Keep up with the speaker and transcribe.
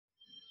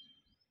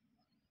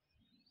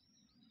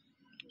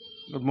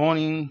Good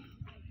morning.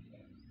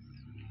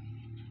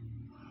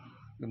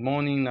 Good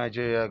morning,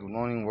 Nigeria. Good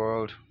morning,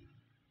 world.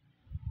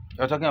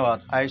 We're talking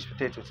about Irish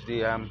potato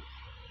today.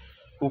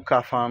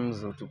 Ukah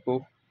Farms,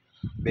 Otukpo,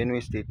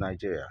 Benue State,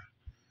 Nigeria.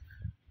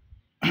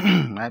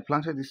 I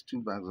planted these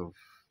 2 bags of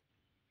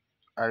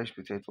Irish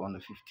potato on the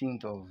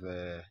 15th of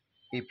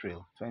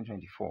April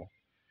 2024.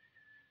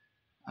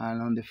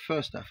 And on the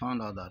 1st, I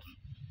found out that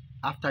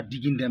after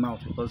digging them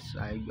out, because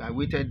I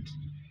waited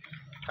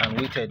and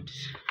waited,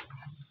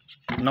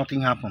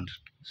 nothing happened.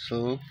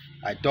 So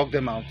I dug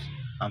them out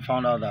and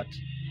found out that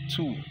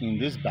 2 in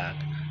this bag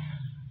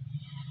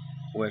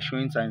were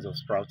showing signs of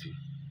sprouting.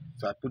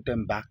 So I put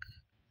them back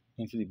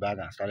into the bag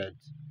and started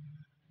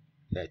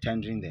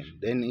tendering them.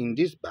 Then in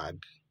this bag,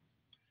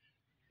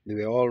 they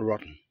were all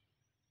rotten.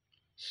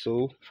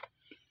 So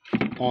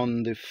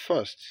on the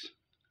 1st,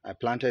 I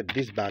planted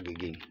this bag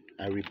again.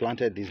 I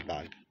replanted this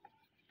bag.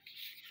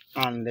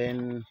 And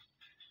then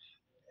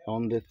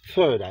on the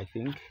 3rd, I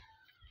think,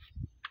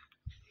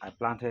 I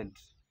planted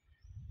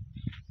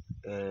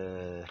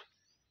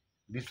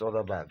these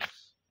other bags.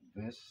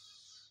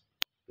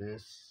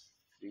 This,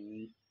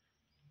 3,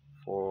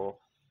 4,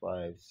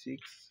 5, 6,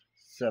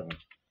 7.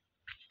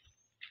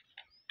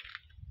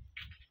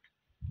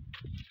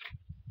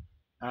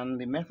 And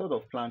the method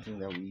of planting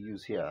that we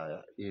use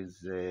here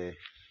is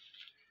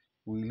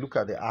we look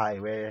at the eye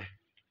where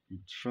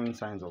it's showing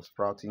signs of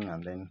sprouting,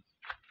 and then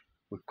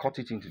we cut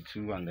it into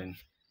 2 and then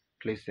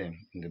place them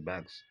in the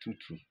bags, 2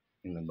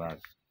 in the bag.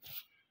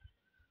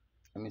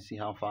 Let me see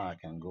how far I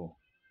can go.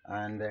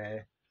 And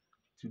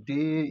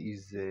today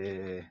is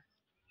the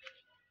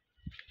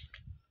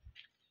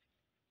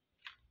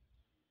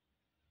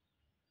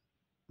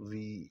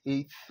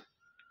 8th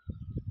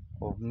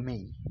of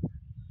May.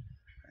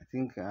 I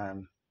think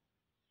I'm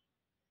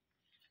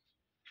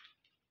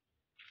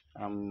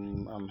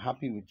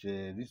happy with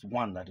this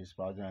one that is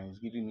sprouting, and it's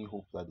giving me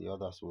hope that the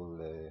others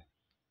will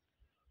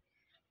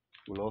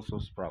also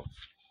sprout.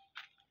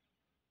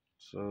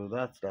 So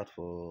that's that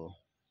for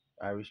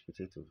Irish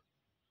potato.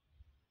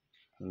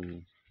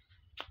 The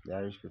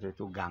Irish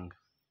potato gang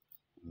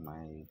in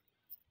my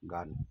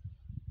garden.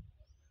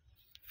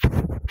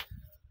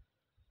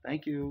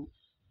 Thank you.